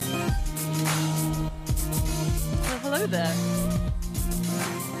go there.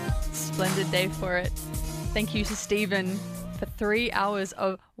 Splendid day for it. Thank you to Stephen for 3 hours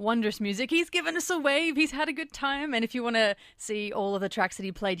of wondrous music. He's given us a wave. He's had a good time. And if you want to see all of the tracks that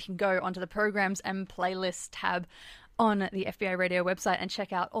he played, you can go onto the programs and playlists tab on the FBI Radio website and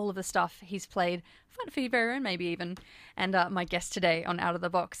check out all of the stuff he's played. Find it for your very own, maybe even. And my guest today on Out of the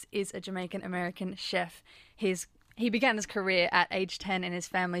Box is a Jamaican-American chef. He began his career at age 10 in his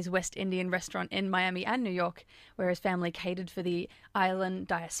family's West Indian restaurant in Miami and New York, where his family catered for the island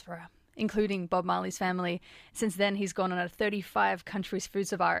diaspora, including Bob Marley's family. Since then, he's gone on a 35 countries food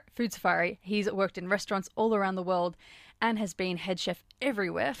safari. He's worked in restaurants all around the world and has been head chef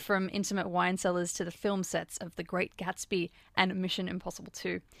everywhere, from intimate wine cellars to the film sets of The Great Gatsby and Mission Impossible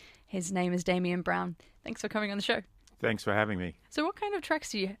 2. His name is Damion Brown. Thanks for coming on the show. Thanks for having me. So what kind of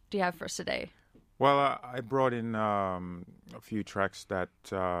tracks do you have for us today? Well, I brought in a few tracks that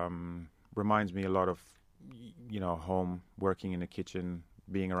reminds me a lot of, home, working in the kitchen,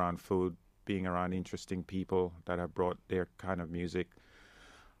 being around food, being around interesting people that have brought their kind of music.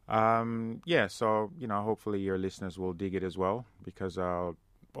 So, hopefully your listeners will dig it as well, because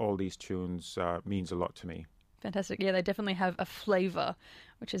all these tunes means a lot to me. Fantastic. Yeah, they definitely have a flavour,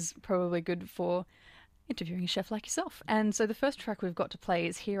 which is probably good for interviewing a chef like yourself. And so the first track we've got to play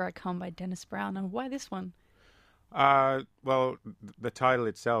is Here I Come by Dennis Brown. And why this one? Well, the title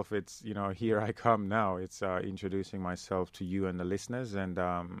itself, it's, Here I Come Now. It's introducing myself to you and the listeners. And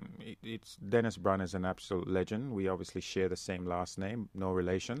it's Dennis Brown is an absolute legend. We obviously share the same last name, no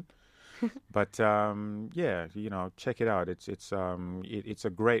relation. But, check it out. It's a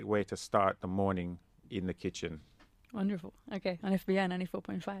great way to start the morning in the kitchen. Wonderful. Okay, on FBI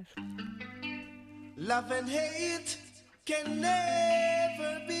 94.5. Love and hate can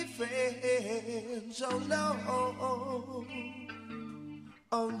never be friends. Oh no,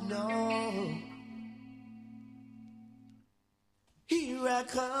 oh no. Here I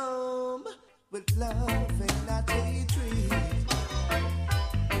come with love and not hatred.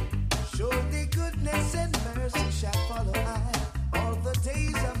 Surely goodness and mercy shall follow I all the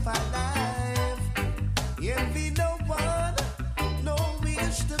days of our life. Envy no one, no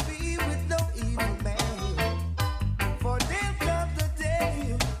wish to be with no evil man. For there'll come the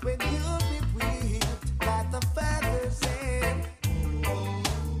day when you'll be whipped by the Father's hand.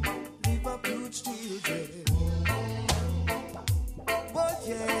 Leave up huge children. Oh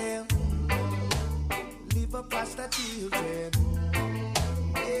yeah. Leave up pastor children.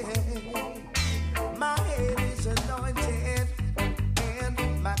 Yeah. My head is anointed and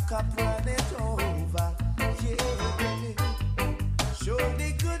my cup runneth over. Yeah.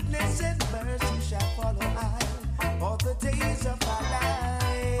 Surely goodness and mercy shall follow I all the days of my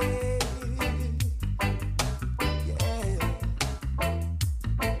life. Yeah.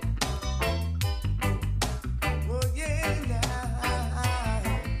 Oh yeah.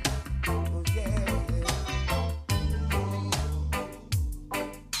 Oh yeah.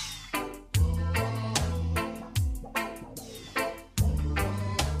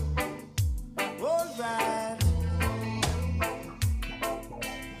 All right.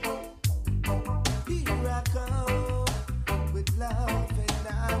 Here I come with love and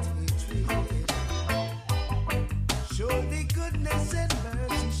not hatred. Surely goodness and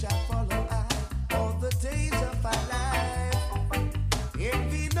mercy shall follow I all the days of our life.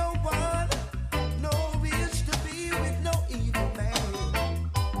 Envy no one, no wish to be with no evil man.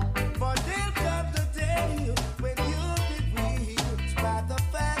 For there'll come the day when you'll be whipped by the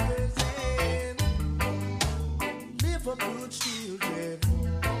Father's hand. Live up good children.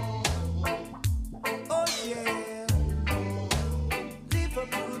 Oh yeah, live up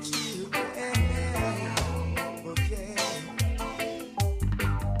good children. Oh yeah.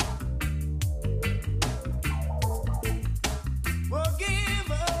 Oh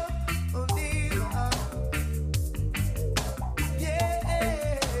give up, oh live up. Yeah,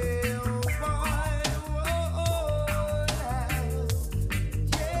 oh boy, oh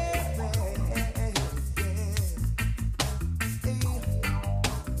yeah, man,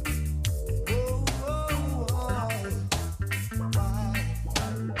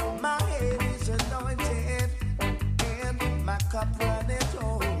 my head is anointed and my cup runneth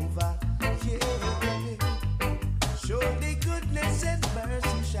over. Yeah. Surely goodness and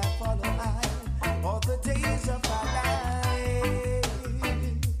mercy shall follow I all the days of our life.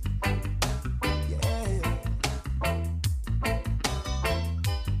 Yeah.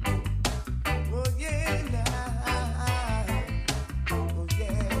 Oh yeah. Oh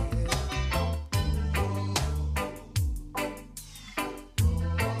yeah.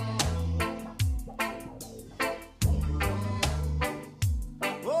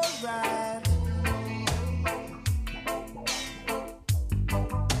 All right.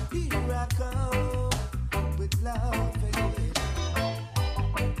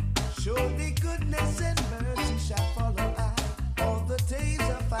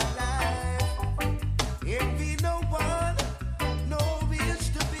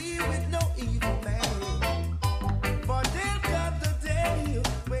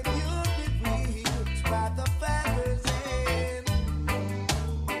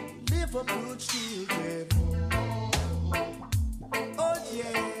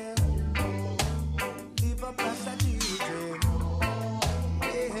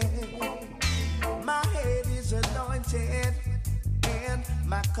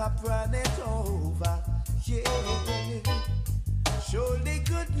 my cup runneth over. Yeah. Surely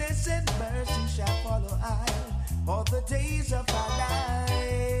goodness and mercy shall follow I all the days of my life.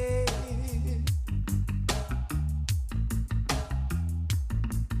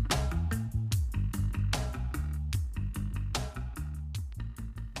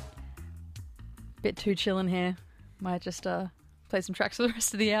 Bit too chill in here. Might just play some tracks for the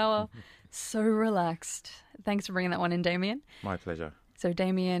rest of the hour. So relaxed. Thanks for bringing that one in, Damion. My pleasure. So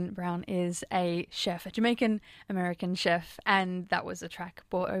Damion Brown is a chef, a Jamaican-American chef, and that was a track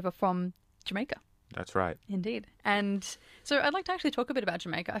brought over from Jamaica. That's right. Indeed. And so I'd like to actually talk a bit about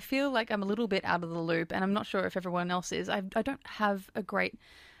Jamaica. I feel like I'm a little bit out of the loop, and I'm not sure if everyone else is. I don't have a great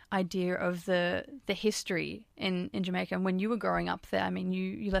idea of the history in Jamaica. And when you were growing up there, I mean,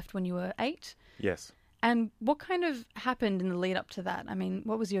 you left when you were 8? Yes. And what kind of happened in the lead up to that? I mean,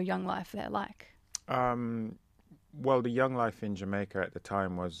 what was your young life there like? Well, the young life in Jamaica at the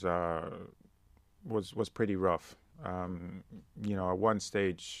time was pretty rough. You know, at one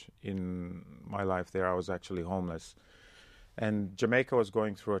stage in my life there, I was actually homeless, and Jamaica was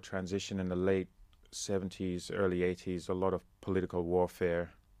going through a transition in the late 70s, early 80s. A lot of political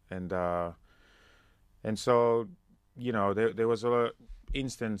warfare, and so you know there was a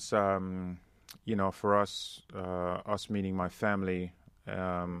instance. You know, for us meaning my family,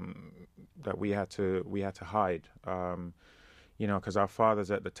 that we had to hide, you know, because our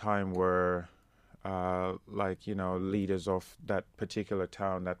fathers at the time were like, you know, leaders of that particular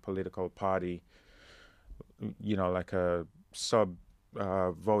town, that political party, you know, like a sub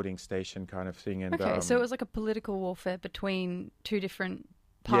voting station kind of thing. And okay, so it was like a political warfare between two different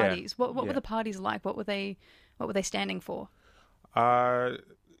parties. Yeah, What were the parties like? What were they standing for?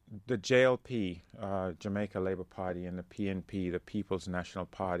 The JLP, Jamaica Labour Party, and the PNP, the People's National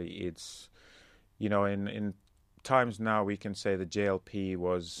Party. It's, you know, in times now we can say the JLP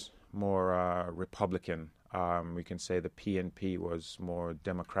was more Republican. We can say the PNP was more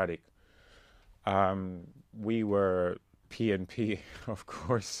Democratic. We were PNP, of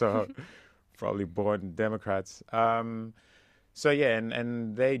course, probably born Democrats. So yeah,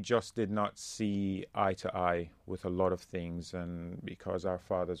 and they just did not see eye to eye with a lot of things, and because our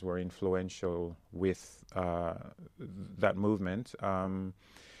fathers were influential with that movement,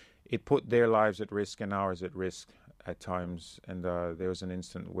 it put their lives at risk and ours at risk at times. And there was an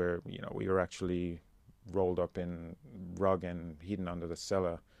instant where, you know, we were actually rolled up in rug and hidden under the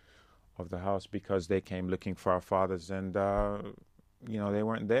cellar of the house because they came looking for our fathers, and you know, they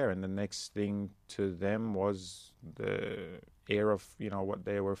weren't there. And the next thing to them was the heir of, you know, what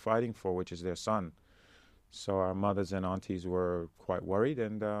they were fighting for, which is their son. So our mothers and aunties were quite worried,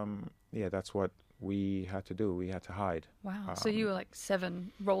 and yeah, that's what we had to do. We had to hide. Wow. So you were like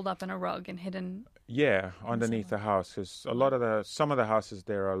 7, rolled up in a rug and hidden. Yeah, underneath the house. Because some of the houses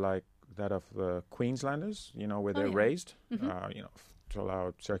there are like that of the Queenslanders, you know, where they're raised, you know, to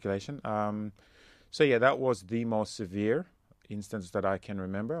allow circulation. So yeah, that was the most severe instance that I can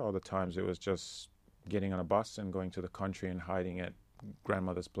remember. Other times it was just getting on a bus and going to the country and hiding at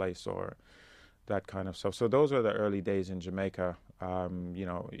grandmother's place or that kind of stuff. So those were the early days in Jamaica. You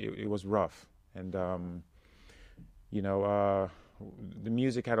know, it was rough. And, you know, the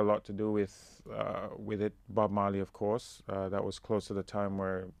music had a lot to do with it. Bob Marley, of course. That was close to the time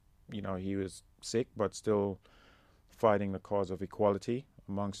where, you know, he was sick, but still fighting the cause of equality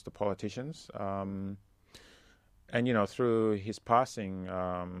amongst the politicians. And, you know, through his passing,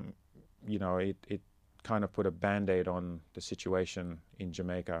 you know, it kind of put a Band-Aid on the situation in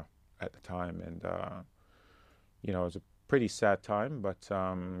Jamaica at the time. And, you know, it was a pretty sad time, but,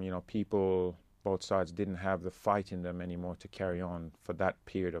 you know, people, both sides didn't have the fight in them anymore to carry on for that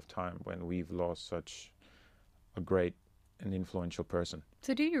period of time when we've lost such a great and influential person.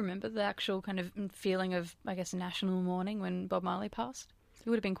 So do you remember the actual kind of feeling of, I guess, national mourning when Bob Marley passed? You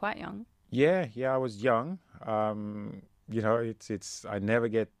would have been quite young. Yeah, I was young. You know, it's I never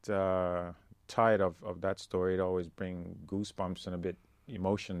get tired of that story. It always brings goosebumps and a bit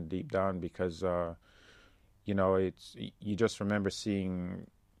emotion deep down because, you know, you just remember seeing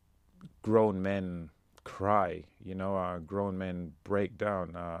grown men cry, you know, grown men break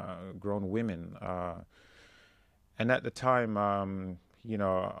down, grown women. And at the time, you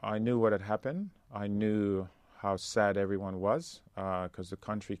know, I knew what had happened. I knew how sad everyone was because the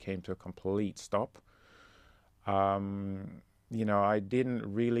country came to a complete stop. You know, I didn't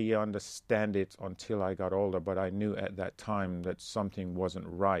really understand it until I got older, but I knew at that time that something wasn't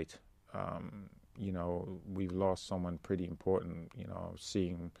right. You know, we've lost someone pretty important, you know,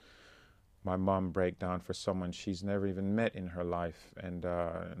 seeing my mom break down for someone she's never even met in her life and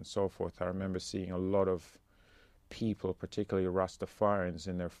so forth. I remember seeing a lot of people, particularly Rastafarians,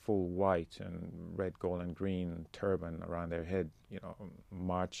 in their full white and red, gold, and green turban around their head,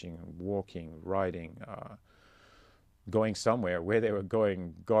 marching, walking, riding, going somewhere. Where they were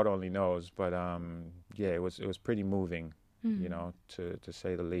going, God only knows. But it was pretty moving, to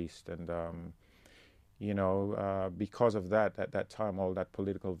say the least. And because of that, at that time, all that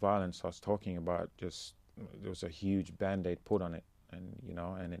political violence I was talking about, just there was a huge band-aid put on it,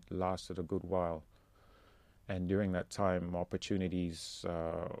 and it lasted a good while. And during that time, opportunities,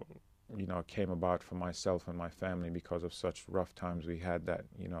 came about for myself and my family because of such rough times we had that,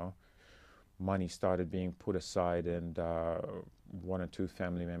 money started being put aside, and one or two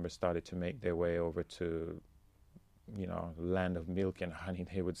family members started to make their way over to, land of milk and honey,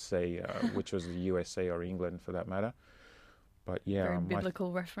 they would say, which was the USA or England for that matter. But yeah. Very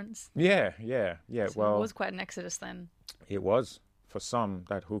biblical reference. Yeah. So well, it was quite an exodus then. It was, for some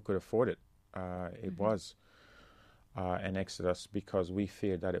that who could afford it. It was an exodus because we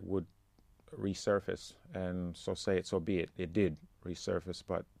feared that it would resurface, and so be it. It did resurface,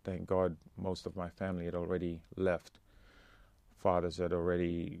 but thank God most of my family had already left. Fathers had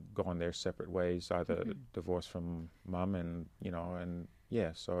already gone their separate ways, either divorced from mum, and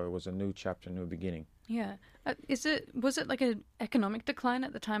so it was a new chapter, new beginning. Yeah. Was it like an economic decline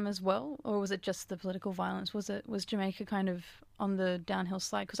at the time as well, or was it just the political violence? Was Jamaica kind of on the downhill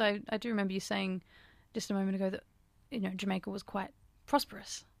slide? Because I do remember you saying just a moment ago that Jamaica was quite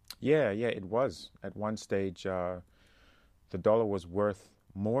prosperous. Yeah, it was. At one stage, the dollar was worth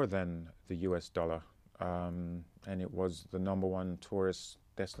more than the US dollar, and it was the number one tourist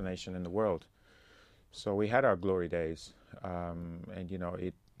destination in the world. So we had our glory days, and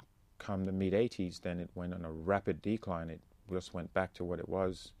it come the mid-'80s, then it went on a rapid decline. It just went back to what it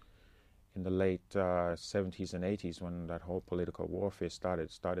was in the late 70s and 80s when that whole political warfare started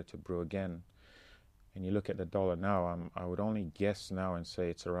to brew again. And you look at the dollar now, I would only guess now and say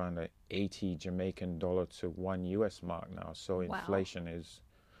it's around the 80 Jamaican dollar to 1 US mark now. So inflation is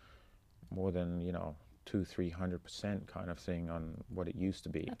more than, 200-300% kind of thing on what it used to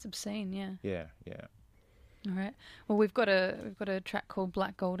be. That's obscene, yeah. Yeah. All right. Well, we've got a track called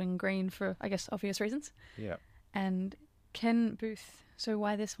Black, Gold and Green for, I guess, obvious reasons. Yeah. And Ken Booth. So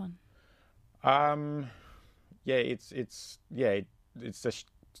why this one? It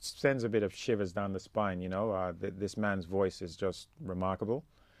sends a bit of shivers down the spine. This man's voice is just remarkable.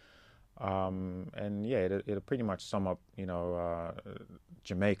 It'll pretty much sum up,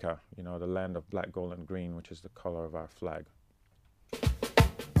 Jamaica, the land of black, gold, and green, which is the color of our flag.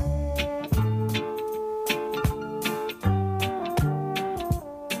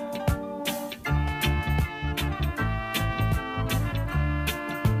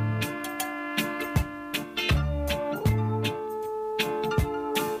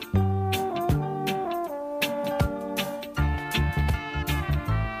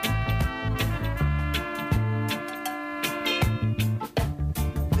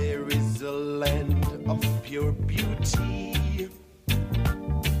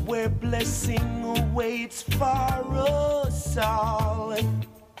 Blessing awaits for us all.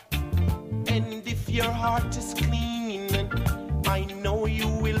 And if your heart is clean, I know you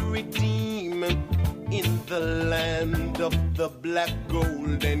will redeem in the land of the black,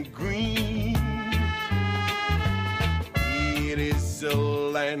 gold, and green. It is a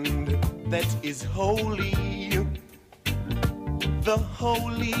land that is holy, the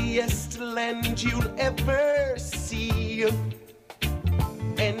holiest land you'll ever see.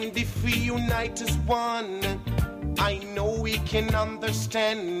 And if we unite as one, I know we can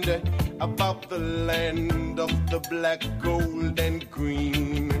understand about the land of the black, gold, and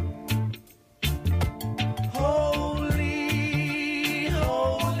green. Holy,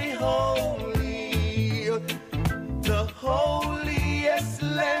 holy, holy, the holiest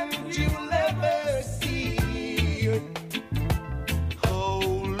land you'll ever see.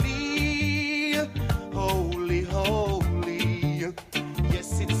 Holy, holy, holy,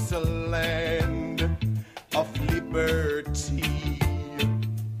 yes, it's a land of liberty.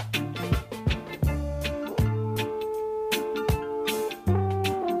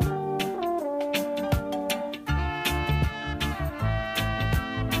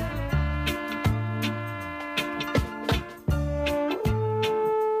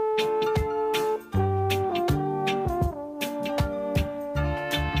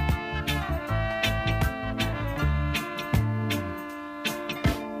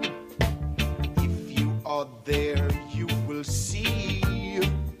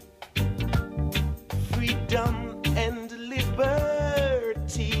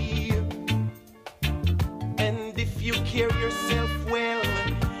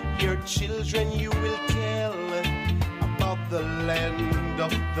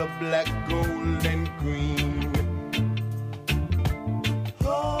 the black, gold, and green.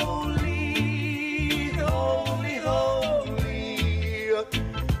 Holy, holy, holy,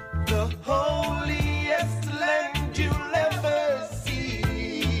 the holiest land you'll ever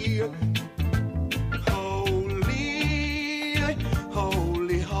see. Holy,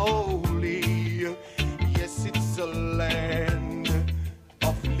 holy, holy, yes, it's a land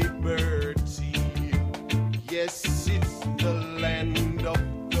of liberty. Yes, it's the land of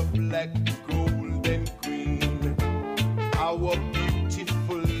the black, gold, and green. Our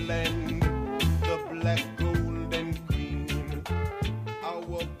beautiful land, the black, gold, and green. Our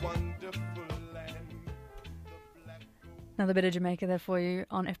wonderful land, the black, gold. Another bit of Jamaica there for you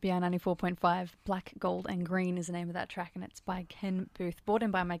on FBI 94.5. Black, Gold and Green is the name of that track, and it's by Ken Booth. Brought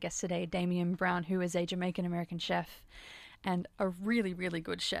in by my guest today, Damion Brown, who is a Jamaican-American chef and a really, really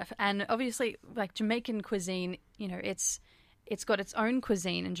good chef. And obviously, like Jamaican cuisine, you know, it's got its own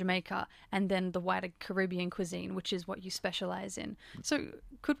cuisine in Jamaica and then the wider Caribbean cuisine, which is what you specialize in. So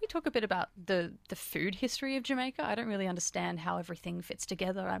could we talk a bit about the food history of Jamaica? I don't really understand how everything fits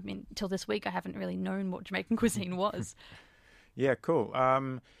together. I mean, till this week, I haven't really known what Jamaican cuisine was. Yeah, cool.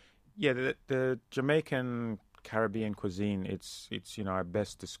 The Jamaican Caribbean cuisine, it's you know, I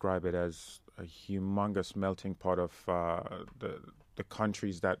best describe it as a humongous melting pot of the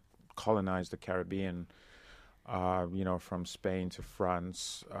countries that colonized the Caribbean. You know, from Spain to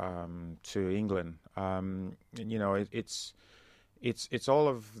France to England. You know, it's all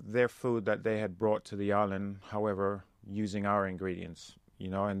of their food that they had brought to the island, however, using our ingredients. You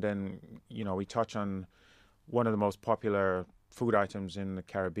know, and then, you know, we touch on one of the most popular food items in the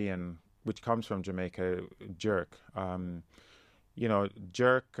Caribbean, which comes from Jamaica, jerk. You know,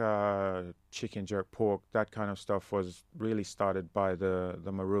 jerk, chicken, jerk, pork, that kind of stuff was really started by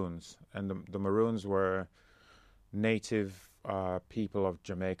the Maroons. And the Maroons were native people of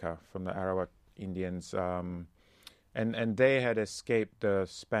Jamaica from the Arawak Indians. And they had escaped the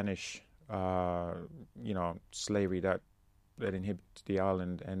Spanish, you know, slavery that inhabited the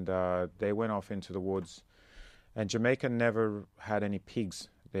island. And they went off into the woods. And Jamaica never had any pigs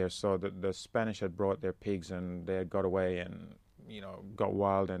there. So the Spanish had brought their pigs and they had got away and, you know, got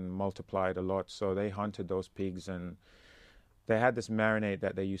wild and multiplied a lot. So they hunted those pigs, and they had this marinade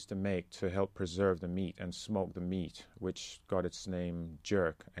that they used to make to help preserve the meat and smoke the meat, which got its name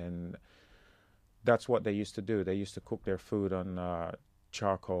jerk. And that's what they used to do. They used to cook their food on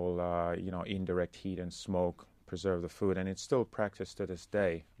charcoal, you know, indirect heat and smoke, preserve the food. And it's still practiced to this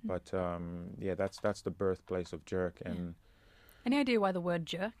day. But yeah, that's the birthplace of jerk. And Any idea why the word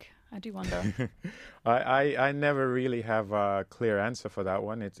jerk? I do wonder. I never really have a clear answer for that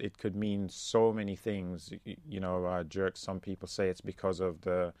one. It could mean so many things. You know, jerk, some people say it's because of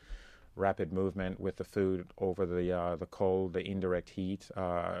the rapid movement with the food over the coal, the indirect heat.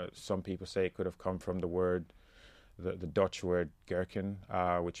 Some people say it could have come from the word, the Dutch word gherkin,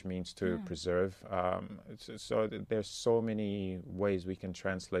 which means to preserve. So there's so many ways we can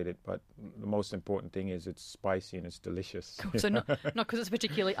translate it, but the most important thing is it's spicy and it's delicious. Cool. So not because it's a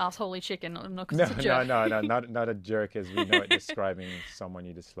particularly assholey chicken, not because it's a jerk. No, not a jerk as we know it, describing someone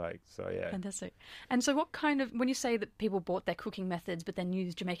you dislike. So yeah. Fantastic. And so what kind of, when you say that people bought their cooking methods but then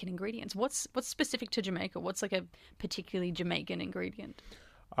used Jamaican ingredients, what's specific to Jamaica? What's like a particularly Jamaican ingredient?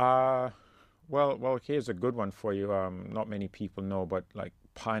 Well, here's a good one for you. Not many people know, but like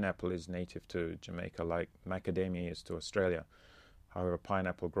pineapple is native to Jamaica, like macadamia is to Australia. However,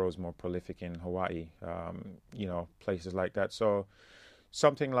 pineapple grows more prolific in Hawaii, you know, places like that. So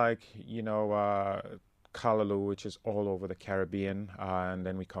something like, you know, callaloo, which is all over the Caribbean, and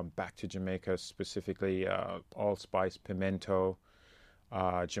then we come back to Jamaica specifically, allspice, pimento,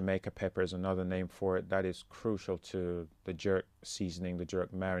 Jamaica pepper is another name for it. That is crucial to the jerk seasoning, the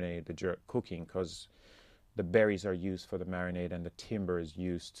jerk marinade, the jerk cooking, because the berries are used for the marinade and the timber is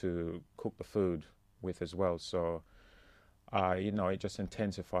used to cook the food with as well. So, you know, it just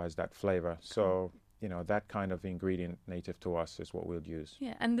intensifies that flavor. So, you know, that kind of ingredient native to us is what we'll use.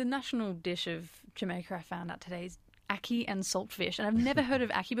 Yeah, and the national dish of Jamaica, I found out today, is ackee and saltfish. And I've never heard of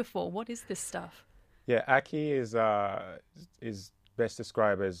ackee before. What is this stuff? Yeah, ackee is best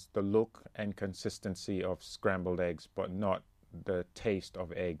described as the look and consistency of scrambled eggs, but not the taste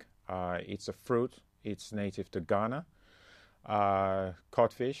of egg. It's a fruit. It's native to Ghana.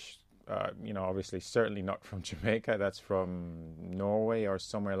 Codfish, you know, obviously certainly not from Jamaica. That's from Norway or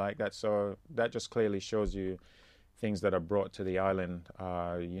somewhere like that. So that just clearly shows you things that are brought to the island.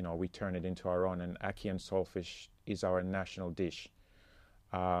 You know, we turn it into our own. And ackee and saltfish is our national dish.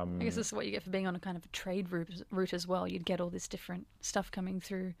 I guess this is what you get for being on a kind of a trade route as well. You'd get all this different stuff coming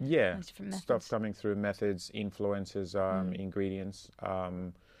through. Yeah, these different methods. stuff coming through, methods, influences, ingredients.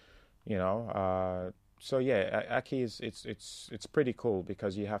 So yeah, ackee is it's pretty cool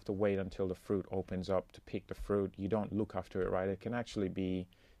because you have to wait until the fruit opens up to pick the fruit. You don't look after it, right? It can actually be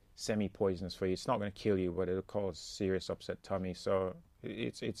semi-poisonous for you. It's not going to kill you, but it'll cause serious upset tummy. So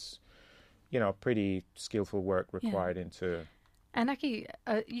it's pretty skillful work required into. And ackee,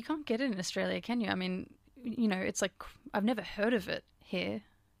 you can't get it in Australia, can you? I mean, it's like I've never heard of it here.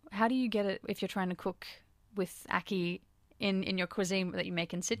 How do you get it if you're trying to cook with ackee in your cuisine that you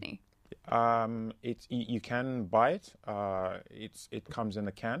make in Sydney? You can buy it. It comes in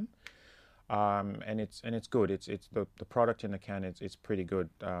a can, and it's good. It's the product in the can. It's pretty good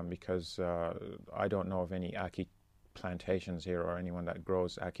because I don't know of any ackee plantations here or anyone that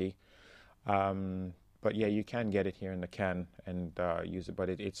grows ackee. But yeah, you can get it here in the can and use it, but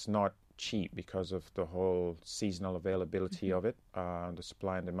it's not cheap because of the whole seasonal availability of it, the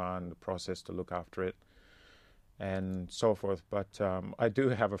supply and demand, the process to look after it, and so forth. But I do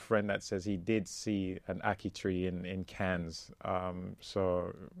have a friend that says he did see an ackee tree in Cairns.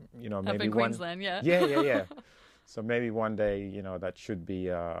 So maybe up in Queensland, yeah. Yeah. So maybe one day, that should be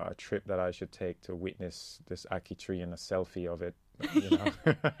a trip that I should take to witness this ackee tree and a selfie of it.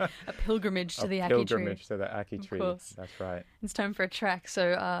 A pilgrimage to the ackee tree. A pilgrimage to the ackee tree. Course. That's right. It's time for a track.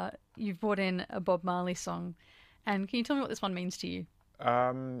 So you've brought in a Bob Marley song, and can you tell me what this one means to you?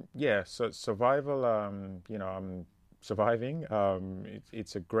 So survival. I'm surviving.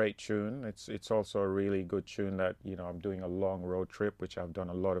 It's a great tune. It's also a really good tune that I'm doing a long road trip, which I've done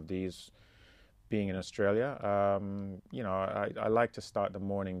a lot of these. Being in Australia, I like to start the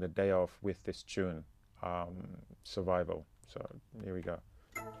morning, the day off with this tune, Survival. So here we go.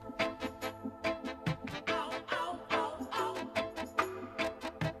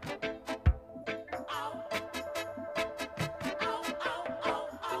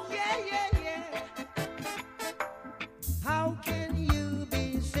 How can you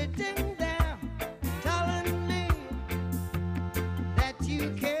be sitting there telling me that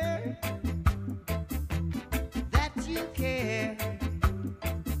you care? That you care?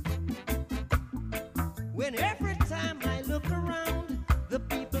 When every time I look around, the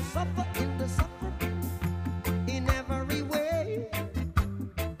people suffer in the suffering in every way.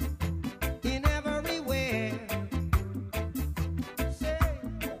 In every way. Say,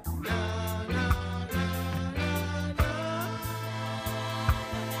 no, no, no, no, no.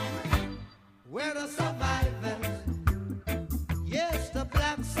 We're the survivors. Yes, the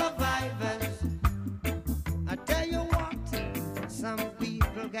black survivors. I tell you what, some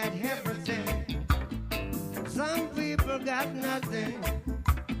people got everything. Some people got nothing.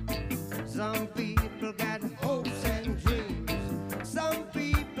 Some people got hopes and dreams. Some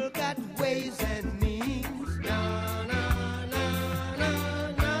people got ways and means. No, no, no,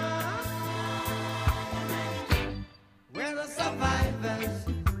 no, no. We're the survivors.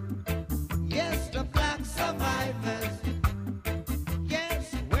 Yes, the black survivors.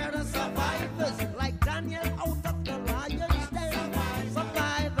 Yes, we're the survivors. Like Daniel out of the lion's den.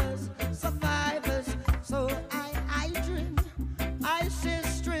 Survivors, survivors. So I dream, I say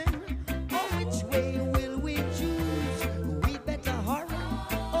string. Oh, which way will we choose? We better hurry,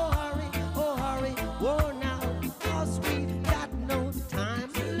 oh hurry, oh hurry, oh now, 'cause we've got no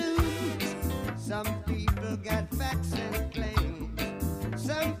time to lose. Some people got facts and claims.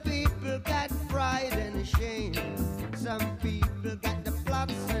 Some people got pride and shame. Some people got the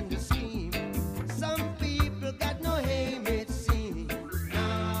plots and the scheme. Some people got no aim, it seems.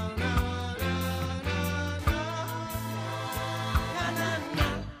 No, no, no, no, no. No, no, no.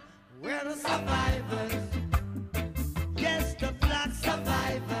 We're the survivors. Yes, the black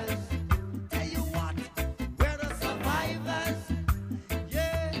survivors. Tell you what, we're the survivors.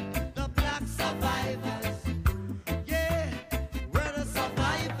 Yeah, the black survivors. Yeah, we're the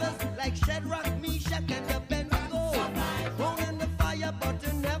survivors. Like Shadrach, Meshach, and Abednego.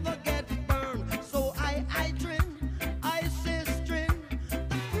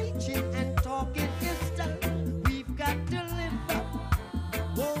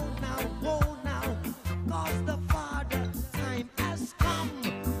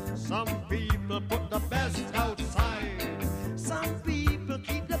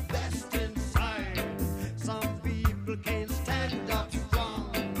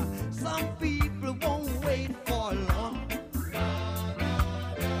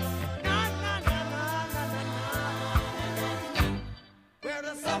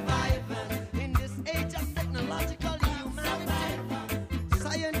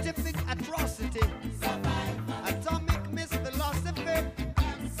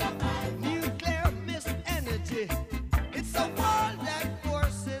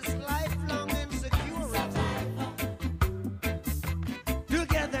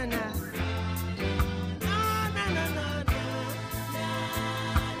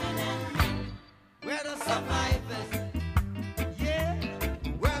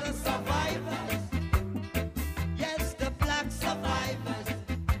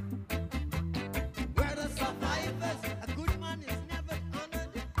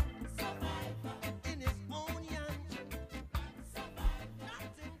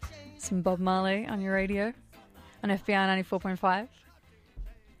 Some Bob Marley on your radio on FBI 94.5.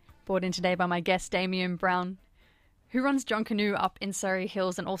 Brought in today by my guest Damion Brown, who runs John Canoe up in Surrey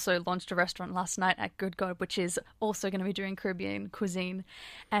Hills and also launched a restaurant last night at Good God, which is also going to be doing Caribbean cuisine.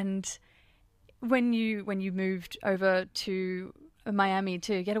 And when you moved over to Miami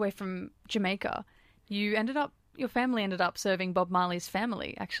to get away from Jamaica, your family ended up serving Bob Marley's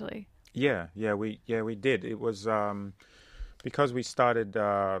family, actually. Yeah, we did. It was because we started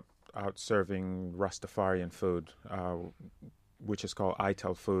out serving Rastafarian food, which is called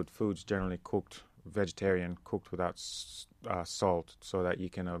ITEL food. Food's generally cooked, vegetarian, cooked without salt, so that you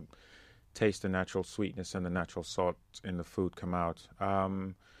can taste the natural sweetness and the natural salt in the food come out.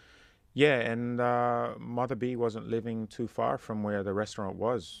 And Mother B wasn't living too far from where the restaurant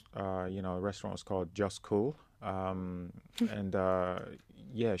was. The restaurant was called Just Cool.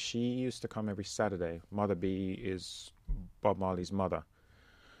 She used to come every Saturday. Mother B is Bob Marley's mother.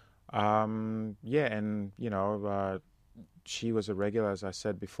 She was a regular, as I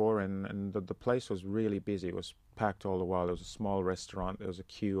said before, and the place was really busy. It was packed all the while. It was a small restaurant. There was a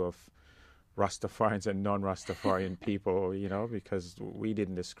queue of Rastafarians and non-Rastafarian people, because we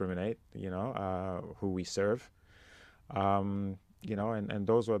didn't discriminate, who we serve. And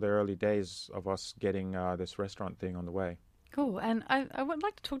those were the early days of us getting this restaurant thing on the way. Cool. And I would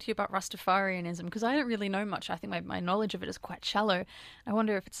like to talk to you about Rastafarianism, because I don't really know much. I think my knowledge of it is quite shallow. I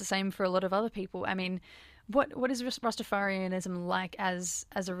wonder if it's the same for a lot of other people. I mean, what is Rastafarianism like as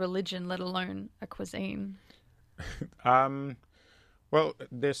a religion, let alone a cuisine? Well,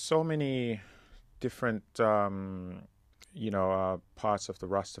 there's so many different, parts of the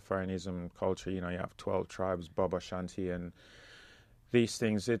Rastafarianism culture. You have 12 tribes, Baba Shanti, and these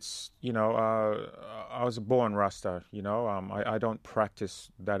things. It's, I was born Rasta, I don't practice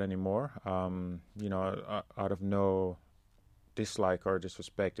that anymore, out of no dislike or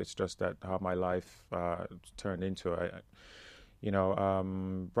disrespect. It's just that how my life turned into.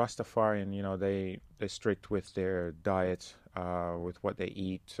 Rastafarian, they're strict with their diet, with what they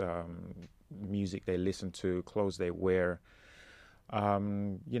eat, music they listen to, clothes they wear,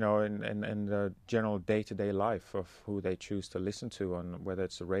 and the general day-to-day life of who they choose to listen to, on whether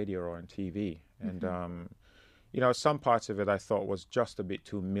it's the radio or on TV. Mm-hmm. And some parts of it I thought was just a bit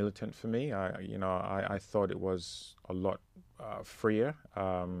too militant for me. I thought it was a lot freer,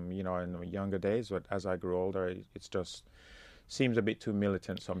 in the younger days. But as I grew older, it's just seems a bit too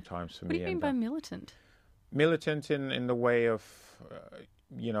militant sometimes for me. What do you mean by militant? Militant in the way of,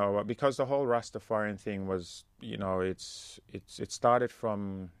 because the whole Rastafarian thing was, it started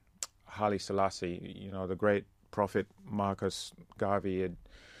from Haile Selassie, the great prophet Marcus Garvey had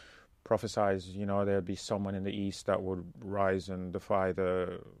prophesied, there'd be someone in the East that would rise and defy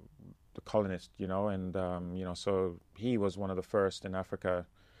the colonists, so he was one of the first in Africa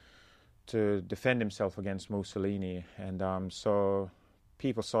to defend himself against Mussolini, and so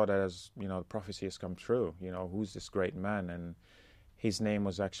people saw that as, the prophecy has come true. Who's this great man? And his name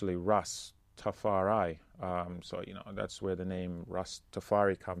was actually Ras Tafari. So that's where the name Ras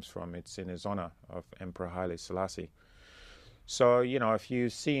Tafari comes from. It's in his honor of Emperor Haile Selassie. So if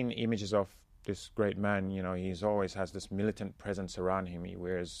you've seen images of this great man, he's always has this militant presence around him. He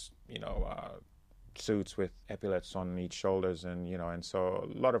wears suits with epaulets on each shoulders, and so a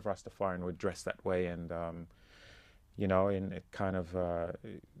lot of Rastafarian would dress that way, and in a kind of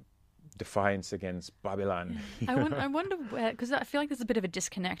defiance against Babylon. I wonder where, because I feel like there's a bit of a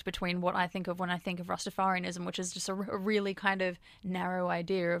disconnect between what I think of when I think of Rastafarianism, which is just a really kind of narrow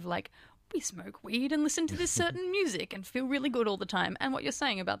idea of like, we smoke weed and listen to this certain music and feel really good all the time, and what you're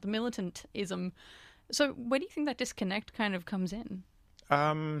saying about the militantism. So where do you think that disconnect kind of comes in?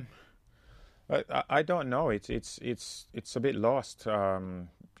 I don't know. It's a bit lost, in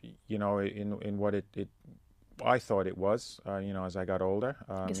what it I thought it was, as I got older.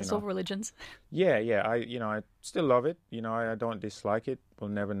 I guess it's all religions. Yeah. I still love it. I don't dislike it. Will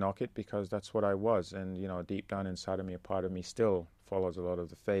never knock it, because that's what I was. And, deep down inside of me, a part of me still follows a lot of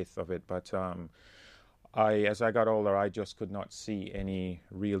the faith of it. But as I got older, I just could not see any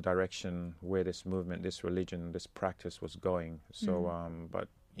real direction where this movement, this religion, this practice was going. So, but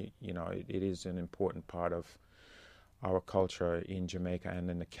it is an important part of our culture in Jamaica and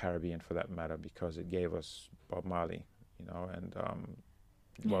in the Caribbean, for that matter, because it gave us Bob Marley, and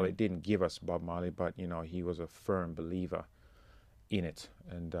well, it didn't give us Bob Marley, but he was a firm believer in it,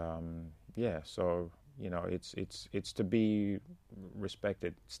 and so it's to be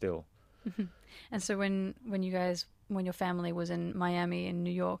respected still. Mm-hmm. And so when your family was in Miami and New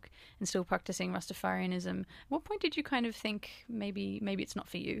York and still practicing Rastafarianism, what point did you kind of think maybe it's not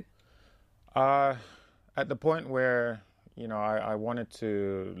for you? At the point where, I wanted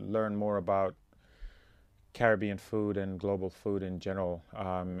to learn more about Caribbean food and global food in general,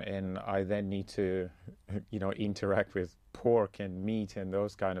 and I then need to, interact with pork and meat and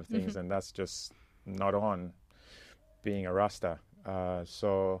those kind of things, and that's just not on being a Rasta.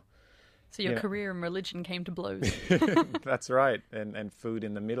 So your career in religion came to blows. That's right, and food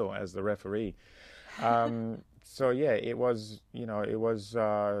in the middle as the referee. It was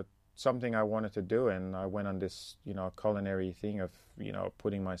something I wanted to do, and I went on this, culinary thing of,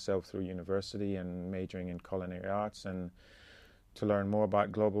 putting myself through university and majoring in culinary arts and to learn more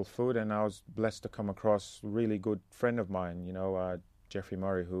about global food. And I was blessed to come across a really good friend of mine, Jeffrey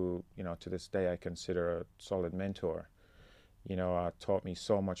Murray, who, to this day I consider a solid mentor. Taught me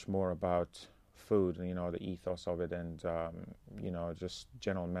so much more about food, the ethos of it, and, just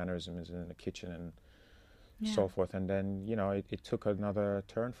general mannerisms in the kitchen and so forth. And then, it took another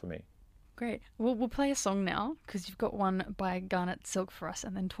turn for me. Great. We'll play a song now because you've got one by Garnet Silk for us,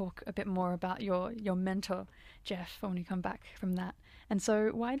 and then talk a bit more about your mentor, Jeff, when we come back from that. And so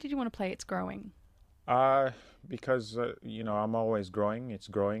why did you want to play It's Growing? Because, I'm always growing. It's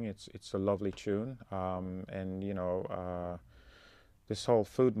growing. It's a lovely tune. This whole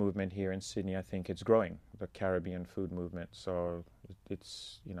food movement here in Sydney, I think it's growing, the Caribbean food movement. So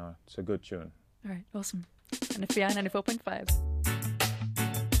it's a good tune. All right, awesome. And FBI 94.5.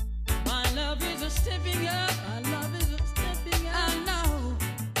 My love is a stepping up. My love is a stepping up. I know.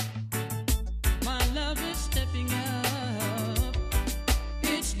 My love is stepping up.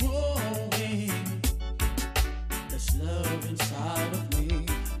 It's growing. There's love inside of me.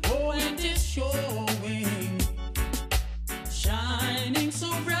 Oh, and it's showing. Shining so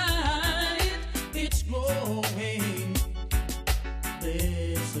bright. It's growing.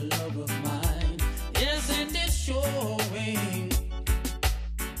 There's a love of mine. Yes, and it's showing.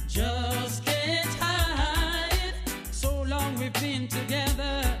 Just can't hide. So long we've been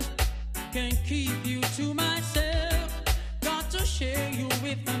together. Can't keep you to myself. Got to share you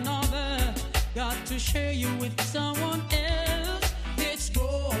with another. Got to share you with someone else. It's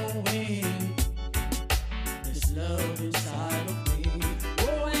growing. There's love inside of me.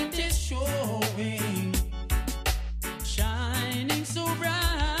 Oh, and it's showing. Shining so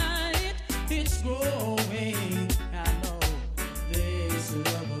bright. It's growing. I know there's a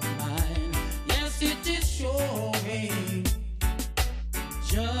love of mine. Yes, it is showing.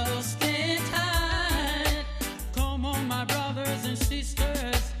 Just can't hide. Come on, my brothers and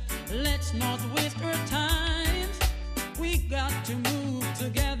sisters. Let's not waste our time. We got to move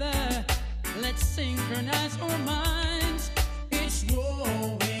together. Let's synchronize our minds. It's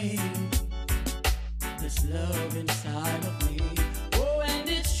growing. There's love inside of me. Oh, and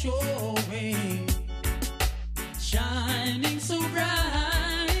it's showing. Shining so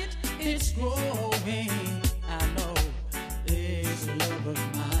bright. It's growing. I know there's a love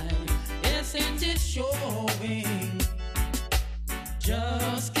of mine. Yes, and it's showing.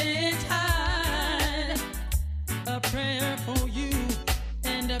 Just can't hide. A prayer for you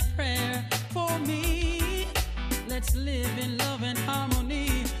and a prayer for me. Let's live in love and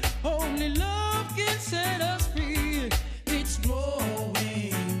harmony. Only love can set us free. It's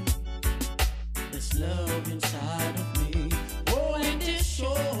growing. There's love inside of me. Oh, and it's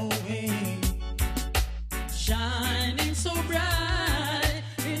showing. Shining so bright.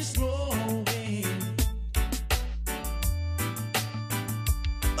 It's growing.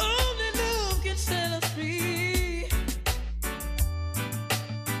 Only love can set us free.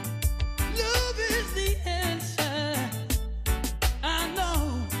 Love is the answer. I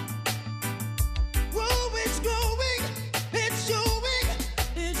know. Whoa, it's growing. It's showing.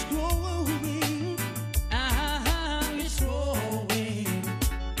 It's growing. It's growing.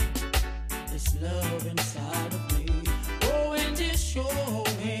 There's love inside of me. Oh, and it's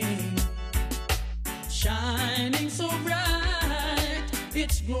showing. Shining so bright.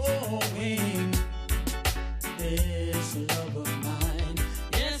 It's growing. There's love of mine.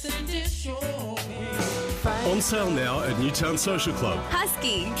 Yes, and it's showing. On sale now at Newtown Social Club,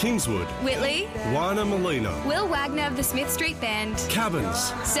 Husky, Kingswood, Whitley, Wana Molina, Will Wagner of the Smith Street Band,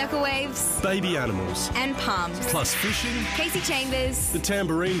 Cabins, Circle Waves, Baby Animals, and Palms. plus Fishing, Casey Chambers, the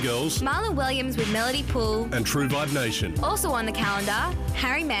Tambourine Girls, Marlon Williams with Melody Pool. and True Vibe Nation. Also on the calendar,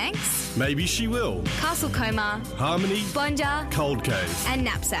 Harry Manx, Maybe She Will, Castle Coma, Harmony, Bonja, Cold Cave. and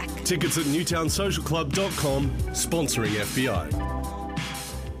Knapsack. Tickets at newtownsocialclub.com, sponsoring FBI.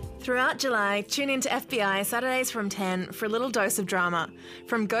 Throughout July, tune in to FBI Saturdays from 10 for a little dose of drama,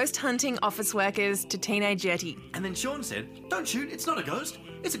 from ghost hunting office workers to teenage yeti. And then Sean said, "Don't shoot, it's not a ghost,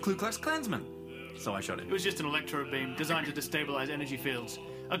 it's a Ku Klux Klansman." so I shot it. It was just an electro beam designed to destabilize energy fields.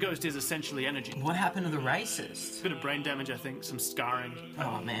 A ghost is essentially energy. What happened to the racists? Bit of brain damage, I think, some scarring.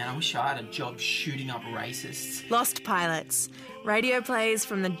 Oh man, I wish I had a job shooting up racists. Lost Pilots. Radio plays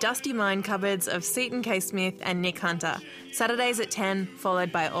from the dusty mind cupboards of Seton K. Smith and Nick Hunter. Saturdays at 10,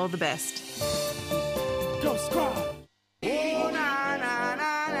 followed by All the Best. Go Squad! Oh, na, na,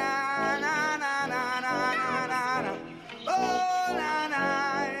 na, na, na, na, na, na, na, na. Oh, na, na,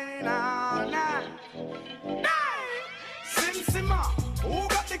 na, na. Hey! Sim Simma, who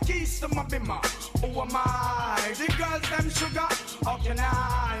got the keys to my bimmer? Who am I? The girls, them sugar. How can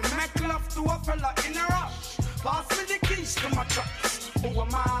I make love to a fella in a rush? Pass me the keys to my trucks. Who am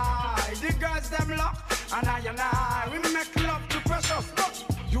I? The girls, them lock. And I, we make love to precious.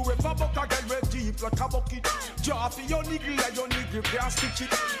 You ever buck a girl with deep like a bucket? Draw for your niggle like your niggle can't stitch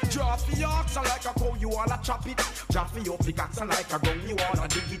it. Draw for your oxen like a cow, you wanna chop it. Draw for your pickaxe like a gun, you wanna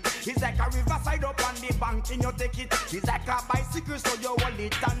dig it. It's like a riverside up on the bank and you take it. It's like a bicycle, so you hold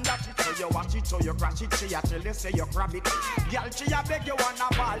it and dash it. So you watch it, so you crash it. She a tell you, say you grab it. Girl, she a beg you wanna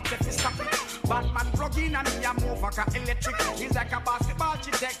ball, take it, stop it. Batman plug in and me a move like a electric. It's like a basketball,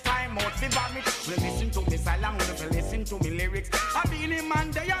 she take time out, fi vomit. Well, listen to me silent, well, listen to me lyrics. I been a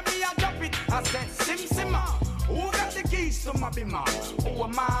man, they and me a drop it. I said, Sim Simma, who got the keys to my bimmer? Who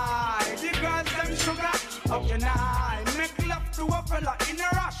am I? The girls, them sugar. How can I make love to a fella in a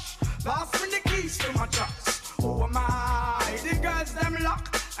rush? Pass me the keys to my trucks. Who am I? The girls, them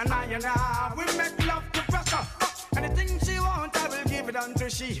lock. And I, we make love to pressure. Anything she want, I will give it unto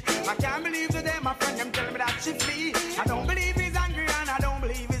she. I can't believe today my friend them tell me that she flee. I don't believe he's angry and I don't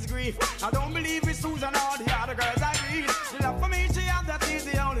believe his grief. I don't believe it's Susan or the other girls I read. The love for me she have, that is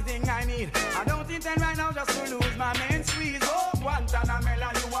the only thing I need. I don't intend right now just to lose my main squeeze. Oh,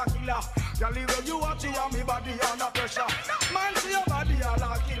 Guantanamela, you a killer. Girl, leave you watch you on me body under pressure. Man, see your body all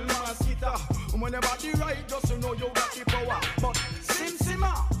a kill mosquito. When your body right, just to know you got the power. But Sim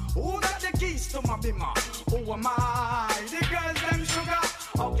Simma, who got the keys to my bimmer? Who am I? The girls, them sugar.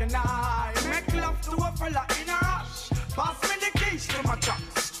 How can I make love to a fella in a rush? Pass me the keys to my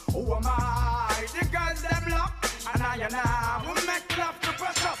trucks. Who am I? The girls, them lock. And I will make love to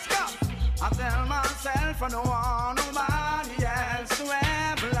precious stuff. I tell myself I don't want nobody else to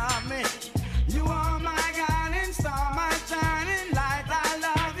ever love me. You are my guiding star, my shining light. I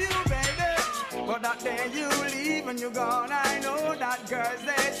love you, baby. But that day you leave and you're gone, I know that girls,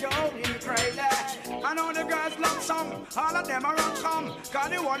 they going crazy. I know the girls love some, all of them are on come. Cause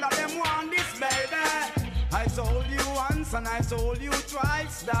the one of them want this, baby. I told you once and I told you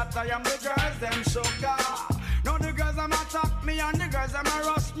twice that I am the girls, them sugar. Now the girls them attack me and the girls them a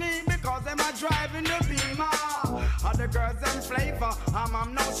rush me because them a driving the beamer. And the girls them flavor,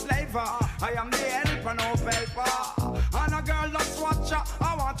 I'm no slaver. I am the helper, no helper. And a girl just watcher,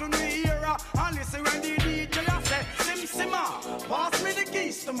 I want to hear her. And listen when the DJ I say, Sim Simma, pass me the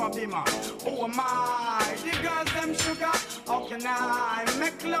keys to my bimmer. Who am I? The girls them sugar. How can I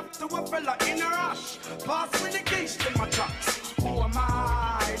make love to a fella in a rush? Pass me the keys to my trucks. Who am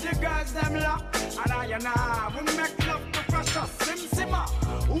I? The girls them lock. And I we make love to precious. Sim Simma,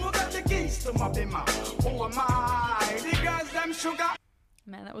 who got the keys to my bimmer? Who am I? The girls them sugar.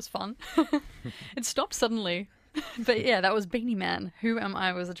 Man, that was fun. It stopped suddenly. But yeah, that was Beanie Man. Who Am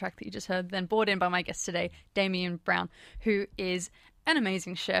I was the track that you just heard. Then brought in by my guest today, Damion Brown, who is an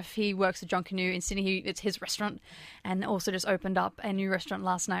amazing chef. He works at John Canoe in Sydney. It's his restaurant, and also just opened up a new restaurant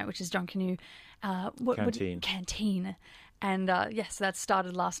last night, which is John Canoe Canteen. And yes, that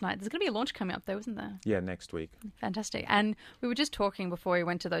started last night. There's going to be a launch coming up though, isn't there? Yeah, next week. Fantastic. And we were just talking before we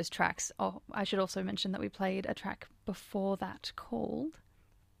went to those tracks. Oh, I should also mention that we played a track before that called...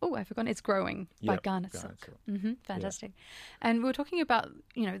 Oh, I forgot. It's Growing by Garnet Silk. Fantastic. Yeah. And we were talking about,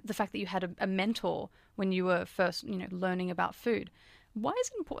 the fact that you had a mentor when you were first, learning about food. Why is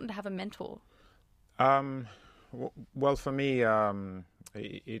it important to have a mentor? Well, for me,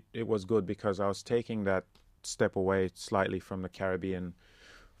 it was good because I was taking that step away slightly from the Caribbean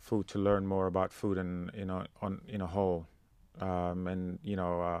food to learn more about food in a whole. I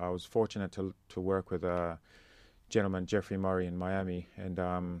was fortunate to work with a gentleman, Jeffrey Murray, in Miami,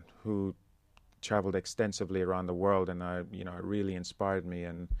 and who traveled extensively around the world, and it really inspired me.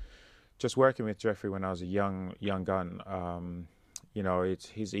 And just working with Jeffrey when I was a young gun, it's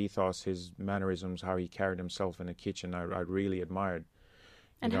his ethos, his mannerisms, how he carried himself in the kitchen. I really admired.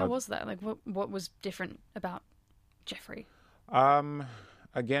 And how was that? Like, what was different about Jeffrey?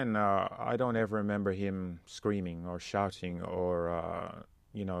 Again, I don't ever remember him screaming or shouting or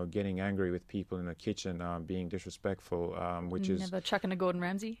getting angry with people in the kitchen, being disrespectful, which is... Never chucking a Gordon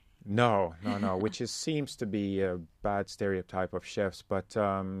Ramsay? No, which seems to be a bad stereotype of chefs. But,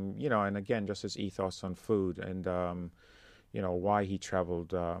 and again, just his ethos on food and, why he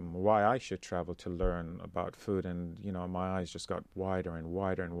traveled, why I should travel to learn about food. And, my eyes just got wider and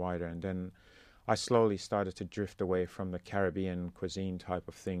wider and wider. And then I slowly started to drift away from the Caribbean cuisine type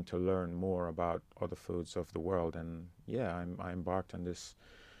of thing to learn more about other foods of the world. And, yeah, I embarked on this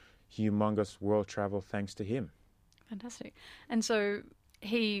humongous world travel thanks to him. Fantastic. And so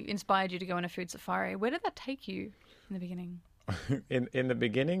he inspired you to go on a food safari. Where did that take you in the beginning? In the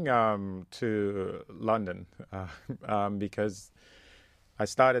beginning, to London, because I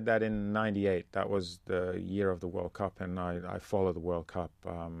started that in '98. That was the year of the World Cup, and I follow the World Cup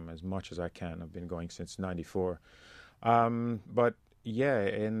as much as I can. I've been going since '94. But yeah,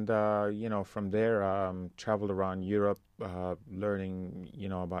 and from there, traveled around Europe, learning,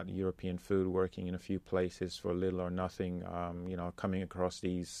 about European food, working in a few places for little or nothing, coming across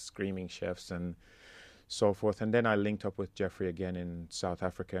these screaming chefs and so forth. And then I linked up with Jeffrey again in South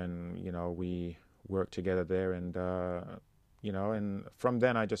Africa, and, we worked together there. And, and from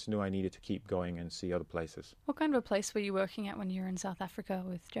then I just knew I needed to keep going and see other places. What kind of a place were you working at when you were in South Africa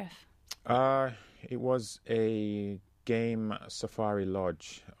with Jeff? It was a game safari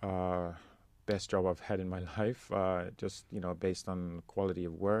lodge. Best job I've had in my life, just, based on quality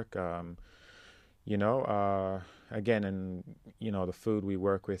of work, again, and, the food we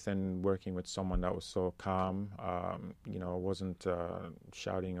work with, and working with someone that was so calm, wasn't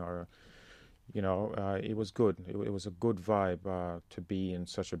shouting or, it was good. It was a good vibe to be in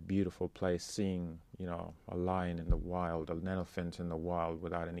such a beautiful place, seeing, a lion in the wild, an elephant in the wild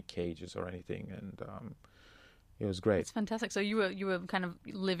without any cages or anything. And, it was great. It's fantastic. So you were kind of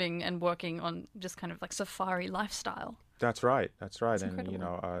living and working on just kind of like safari lifestyle. That's right. That's and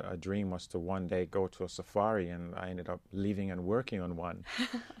incredible. A dream was to one day go to a safari, and I ended up living and working on one.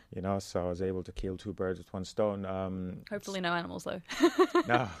 So I was able to kill two birds with one stone. Hopefully no animals though.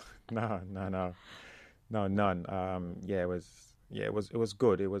 No, none. It was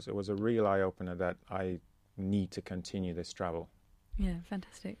good. It was a real eye opener that I need to continue this travel. Yeah,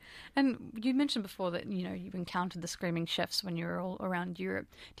 fantastic. And you mentioned before that, you encountered the screaming chefs when you were all around Europe.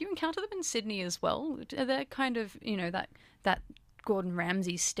 Do you encounter them in Sydney as well? Are they kind of, that Gordon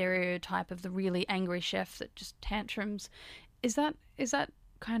Ramsay stereotype of the really angry chef that just tantrums? Is that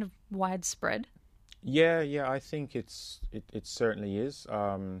kind of widespread? Yeah, I think it certainly is.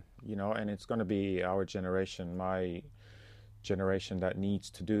 And it's going to be our generation, my generation, that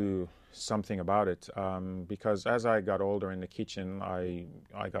needs to do something about it, because as I got older in the kitchen, I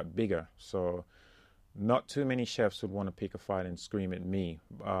got bigger, so not too many chefs would want to pick a fight and scream at me,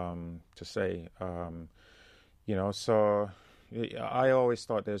 to say, so I always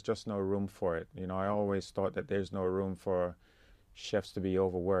thought there's just no room for it. I always thought that there's no room for chefs to be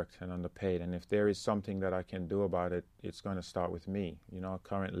overworked and underpaid, and if there is something that I can do about it, it's going to start with me.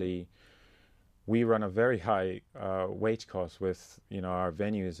 Currently we run a very high wage cost with, our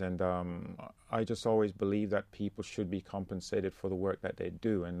venues, and I just always believe that people should be compensated for the work that they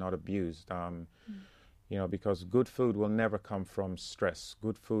do and not abused. Because good food will never come from stress.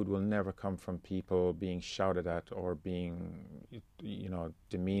 Good food will never come from people being shouted at or being,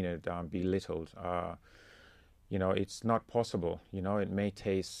 demeaned, belittled. It's not possible. It may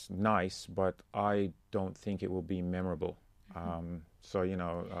taste nice, but I don't think it will be memorable.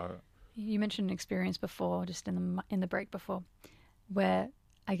 You mentioned an experience before, just in the break before, where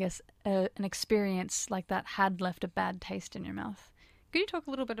I guess an experience like that had left a bad taste in your mouth. Could you talk a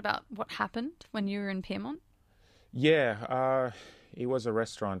little bit about what happened when you were in Piedmont? Yeah, it was a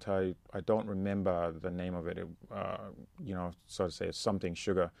restaurant. I don't remember the name of it. So to say, it's something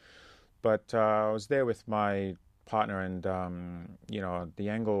sugar. But I was there with my partner, and the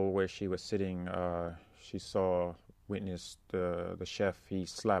angle where she was sitting, she witnessed the chef. He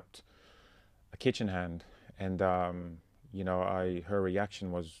slapped a kitchen hand, and her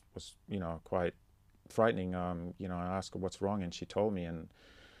reaction was quite frightening. I asked her what's wrong, and she told me, and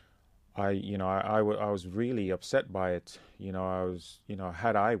I was really upset by it. I was,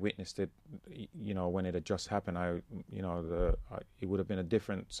 had I witnessed it, when it had just happened, it would have been a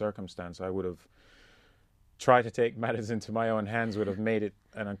different circumstance. I would have tried to take matters into my own hands, would have made it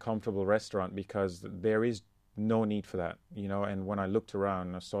an uncomfortable restaurant, because there is no need for that, and when I looked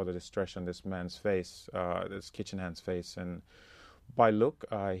around, I saw the distress on this man's face, this kitchen hand's face, and by look,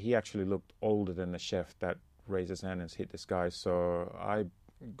 he actually looked older than the chef that raised his hand and hit this guy. So I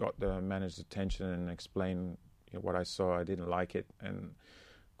got the manager's attention and explained what I saw. I didn't like it, and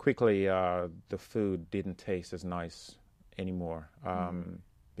quickly the food didn't taste as nice anymore,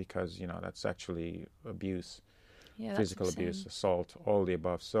 because that's actually abuse. Yeah, physical abuse, assault, all the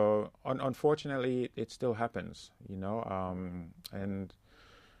above. So unfortunately, it still happens, you know, and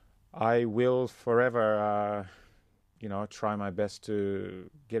I will forever, you know, try my best to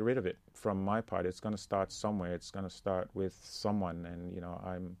get rid of it from my part. It's going to start somewhere. It's going to start with someone, and, you know,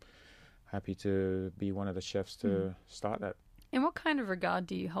 I'm happy to be one of the chefs to start that. In what kind of regard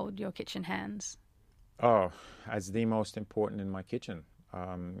do you hold your kitchen hands? Oh, as the most important in my kitchen.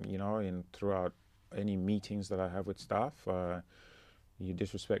 You know, throughout any meetings that I have with staff, you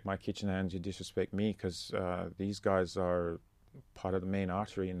disrespect my kitchen hands, you disrespect me, because these guys are part of the main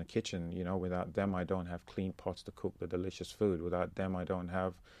artery in the kitchen. You know, without them, I don't have clean pots to cook the delicious food. Without them, I don't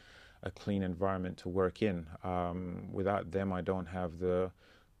have a clean environment to work in. Without them, I don't have the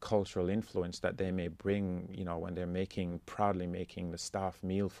cultural influence that they may bring, you know, when they're proudly making the staff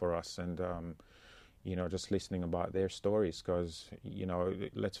meal for us, and you know, just listening about their stories, because, you know,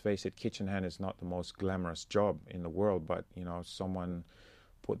 let's face it, kitchen hand is not the most glamorous job in the world, but, you know, someone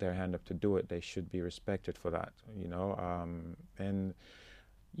put their hand up to do it, they should be respected for that, you know. And,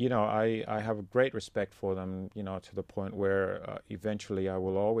 you know, I have a great respect for them, you know, to the point where eventually I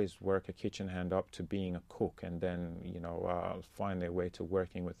will always work a kitchen hand up to being a cook, and then, you know, find their way to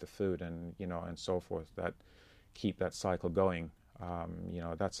working with the food, and, you know, and so forth, that keep that cycle going. You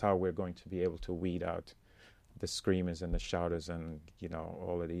know, that's how we're going to be able to weed out the screamers and the shouters, and, you know,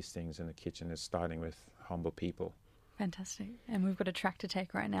 all of these things in the kitchen, is starting with humble people. Fantastic. And we've got a track to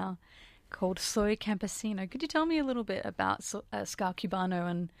take right now called Soy Campesino. Could you tell me a little bit about Ska Cubano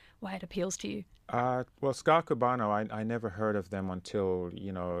and why it appeals to you? Well, Ska Cubano, I never heard of them until,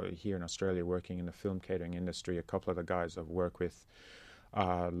 you know, here in Australia, working in the film catering industry. A couple of the guys I've worked with,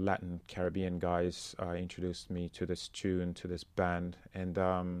 Latin Caribbean guys, introduced me to this tune, to this band, and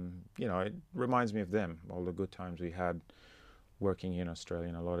you know, it reminds me of them, all the good times we had working here in Australia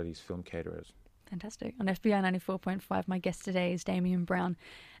and a lot of these film caterers. Fantastic. On FBI 94.5, my guest today is Damion Brown,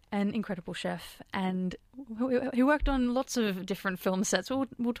 an incredible chef, and he worked on lots of different film sets.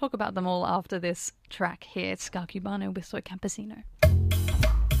 We'll talk about them all after this track here. It's Ska Cubano with Soy Campesino.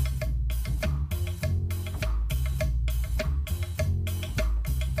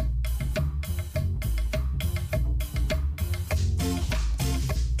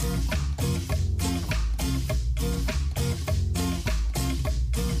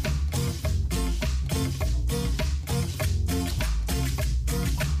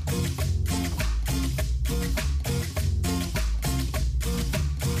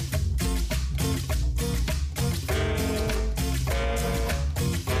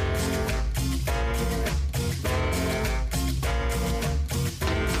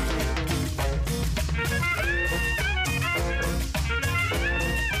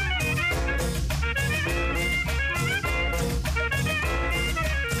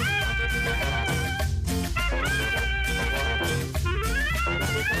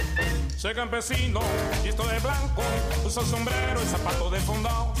 Soy campesino, visto de blanco, uso sombrero y zapato de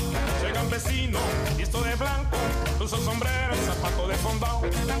fondao. Soy campesino, visto de blanco, uso sombrero y zapato de fondao.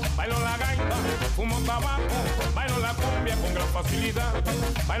 Bailo la gaita, fumo tabaco, bailo la cumbia con gran facilidad.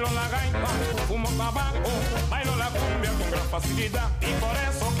 Bailo la gaita, fumo tabaco, bailo la cumbia con gran facilidad. Y por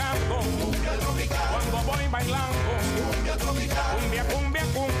eso canto cumbia tropical cuando voy bailando. Cumbia tropical, cumbia, cumbia,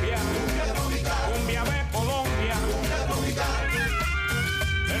 cumbia, cumbia tropical, cumbia de Colombia, cumbia tropical.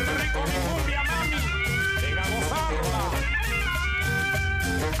 El rico mi cumbia, mami, venga a gozarla.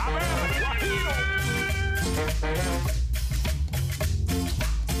 A ver, guajiro.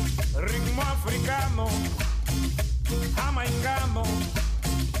 Ritmo africano, jamaicano,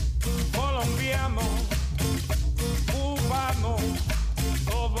 colombiano, cubano,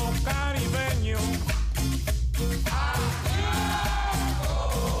 todo caribeño.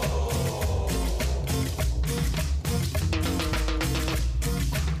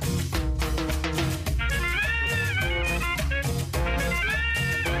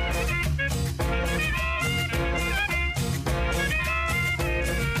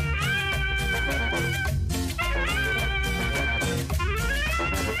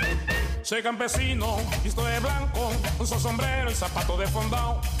 Soy campesino, visto de blanco, uso sombrero y zapato de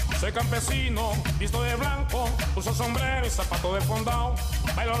fondao. Soy campesino, visto de blanco, uso sombrero y zapato de fondao.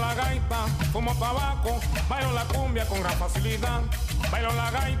 Bailo la gaita, fumo tabaco, bailo la cumbia con gran facilidad. Bailo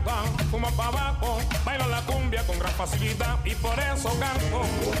la gaita, fumo tabaco, bailo la cumbia con gran facilidad. Y por eso canto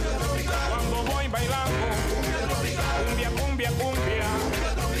cumbia tropical cuando voy bailando. Cumbia tropical, cumbia, cumbia, cumbia,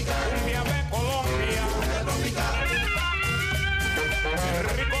 cumbia tropical, cumbia de Colombia, cumbia tropical.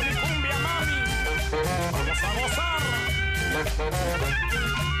 Rico mi cumbia, mami, vamos a gozar.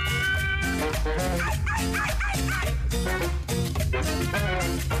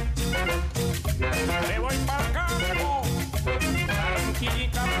 Le voy para acá.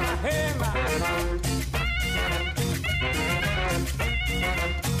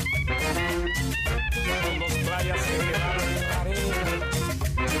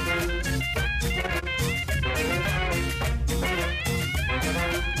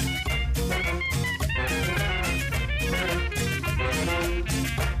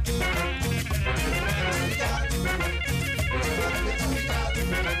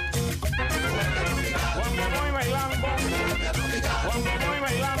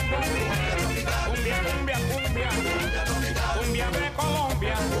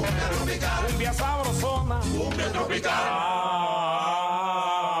 On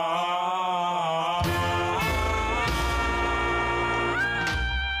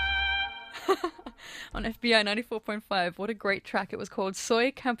FBI 94.5, what a great track. It was called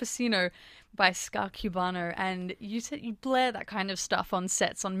Soy Campesino by Ska Cubano. And you said you blare that kind of stuff on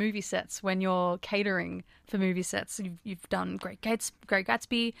sets, on movie sets, when you're catering for movie sets. You've done Great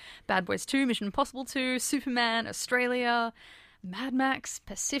Gatsby, Bad Boys 2, Mission Impossible 2, Superman, Australia, Mad Max,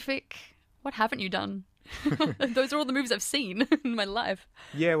 Pacific. What haven't you done? Those are all the movies I've seen in my life.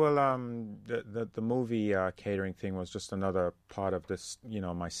 Yeah, well, the movie catering thing was just another part of this,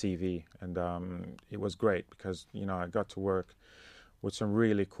 my CV, and it was great because I got to work with some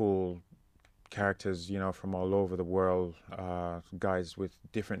really cool characters, from all over the world, guys with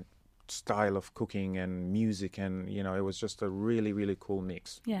different style of cooking and music, and it was just a really, really cool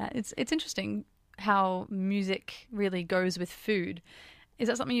mix. Yeah, it's interesting how music really goes with food. Is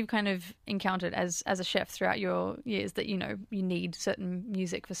that something you've kind of encountered as a chef throughout your years, that you need certain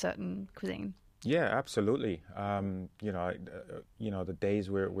music for certain cuisine? Yeah, absolutely. The days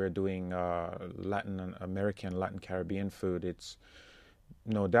we're doing Latin American, Latin Caribbean food, it's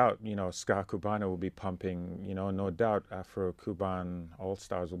no doubt, Ska Cubano will be pumping, no doubt Afro-Cuban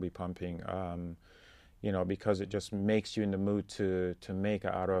All-Stars will be pumping, because it just makes you in the mood to make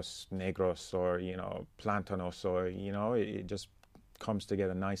a arroz negros or, plantanos or, it just comes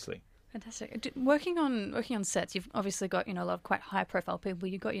together nicely. Fantastic. Working on sets, you've obviously got a lot of quite high profile people.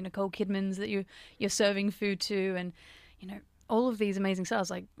 You've got your Nicole Kidmans that you're serving food to, and all of these amazing stars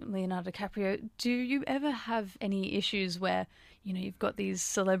like Leonardo DiCaprio. Do you ever have any issues where you've got these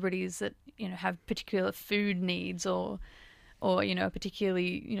celebrities that have particular food needs or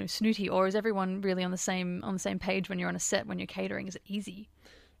particularly snooty, or is everyone really on the same page when you're on a set, when you're catering? Is it easy?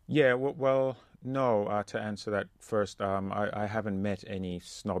 Yeah, well, no. To answer that first, I haven't met any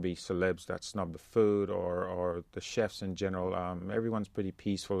snobby celebs that snub the food or the chefs in general. Everyone's pretty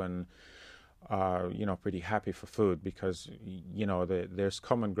peaceful and pretty happy for food because there's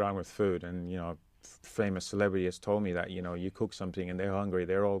common ground with food, and famous celebrity has told me that you cook something and they're hungry,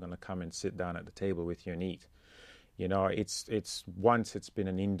 they're all going to come and sit down at the table with you and eat. It's once it's been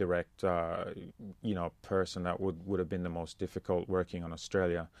an indirect, person that would have been the most difficult working on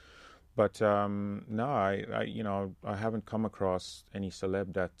Australia. But no, I haven't come across any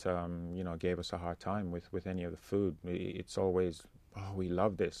celeb that gave us a hard time with any of the food. It's always, oh, we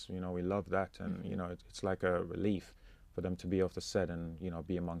love this, we love that, and it's like a relief for them to be off the set and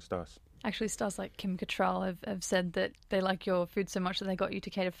be amongst us. Actually, stars like Kim Cattrall have said that they like your food so much that they got you to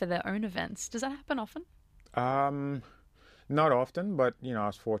cater for their own events. Does that happen often? Not often, but I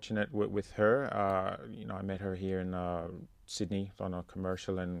was fortunate with her. I met her here in Sydney on a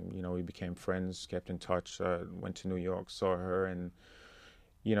commercial, and we became friends, kept in touch. Went to New York, saw her, and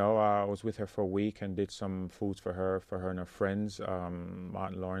I was with her for a week and did some foods for her and her friends.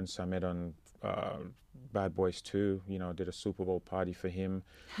 Martin Lawrence, I met on Bad Boys 2. Did a Super Bowl party for him.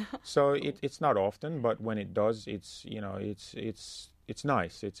 So it's not often, but when it does, it's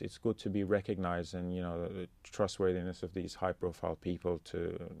nice. It's good to be recognized, and the trustworthiness of these high-profile people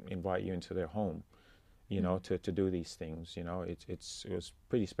to invite you into their home, to do these things. It was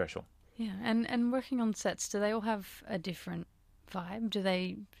pretty special. Yeah, and working on sets, do they all have a different vibe? Do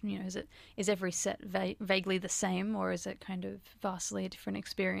they, is every set vaguely the same, or is it kind of vastly a different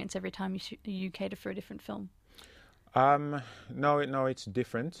experience every time you cater for a different film? No, it's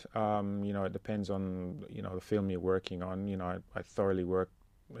different. It depends on, the film you're working on. I thoroughly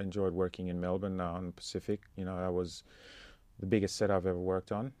enjoyed working in Melbourne on the Pacific. That was the biggest set I've ever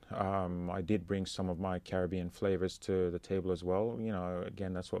worked on. I did bring some of my Caribbean flavors to the table as well.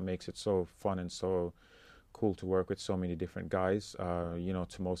 Again, that's what makes it so fun and so cool to work with so many different guys. To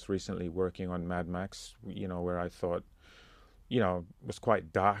most recently working on Mad Max, where I thought, was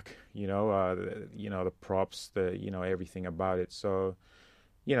quite dark, the props, everything about it. So,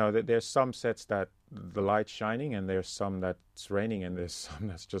 there's some sets that the light's shining, and there's some that's raining, and there's some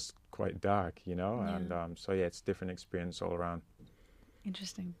that's just quite dark, Yeah. And so, yeah, it's different experience all around.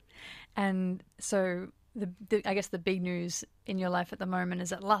 Interesting. And so I guess the big news in your life at the moment is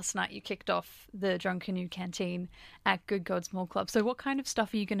that last night you kicked off the John Canoe Canteen at Good God Small Club. So what kind of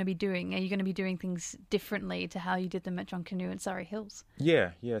stuff are you going to be doing? Are you going to be doing things differently to how you did them at John Canoe in Surrey Hills?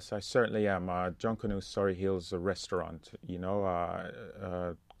 Yes, I certainly am. John Canoe Surrey Hills is a restaurant.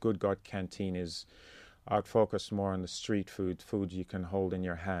 Good God Canteen is I'd focus more on the street food you can hold in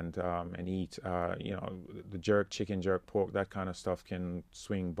your hand and eat. The chicken jerk, pork, that kind of stuff can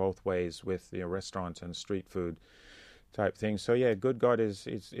swing both ways with restaurants and street food. type thing. So yeah, Good God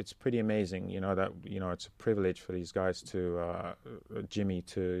it's pretty amazing. That it's a privilege for these guys to Jimmy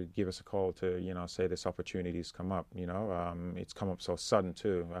to give us a call to say this opportunity's come up. It's come up so sudden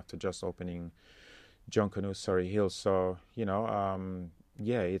too after just opening Junkanoo, Surrey Hills. So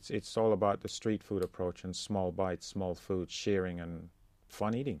it's all about the street food approach and small bites, small food, sharing and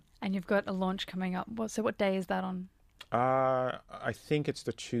fun eating. And you've got a launch coming up. So what day is that on? I think it's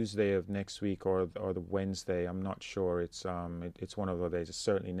the Tuesday of next week or the Wednesday. I'm not sure. It's one of those days. It's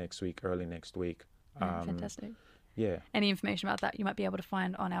certainly next week, early next week. Fantastic. Yeah. Any information about that you might be able to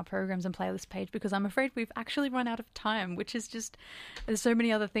find on our programs and playlist page, because I'm afraid we've actually run out of time, which is just, there's so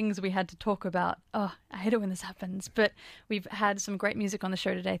many other things we had to talk about. Oh, I hate it when this happens. But we've had some great music on the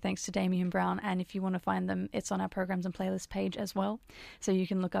show today, thanks to Damion Brown. And if you want to find them, it's on our programs and playlist page as well. So you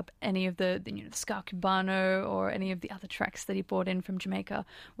can look up any of the Ska Cubano or any of the other tracks that he brought in from Jamaica,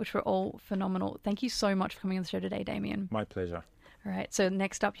 which were all phenomenal. Thank you so much for coming on the show today, Damion. My pleasure. All right, so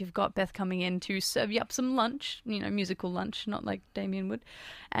next up you've got Beth coming in to serve you up some lunch, musical lunch, not like Damion would.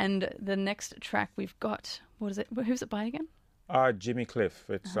 And the next track we've got, what is it? Who's it by again? Jimmy Cliff.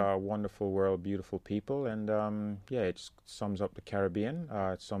 It's a wonderful world, beautiful people. And it just sums up the Caribbean.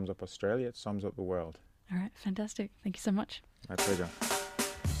 It sums up Australia. It sums up the world. All right, fantastic. Thank you so much. My pleasure.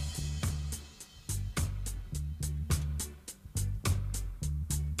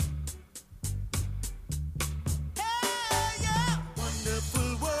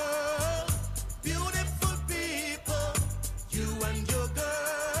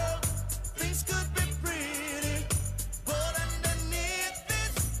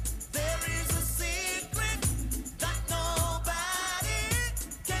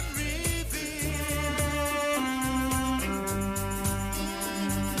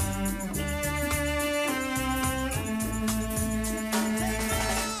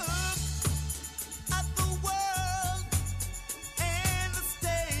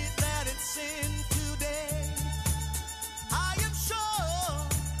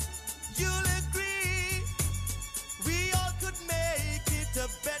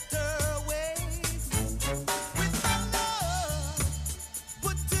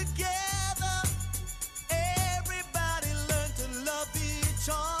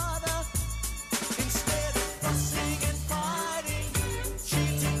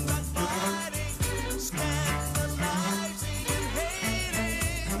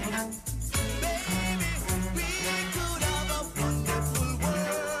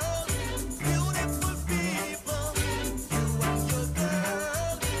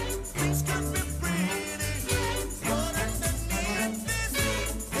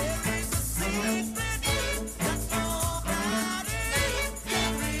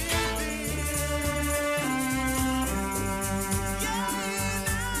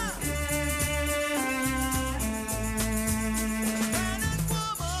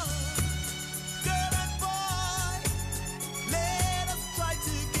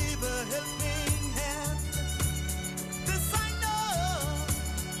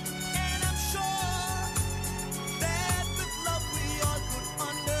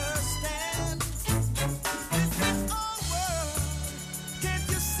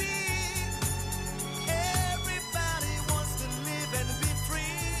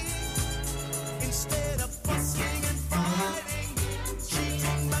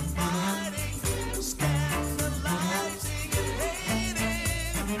 Scandalizing and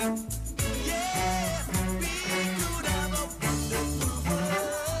hating.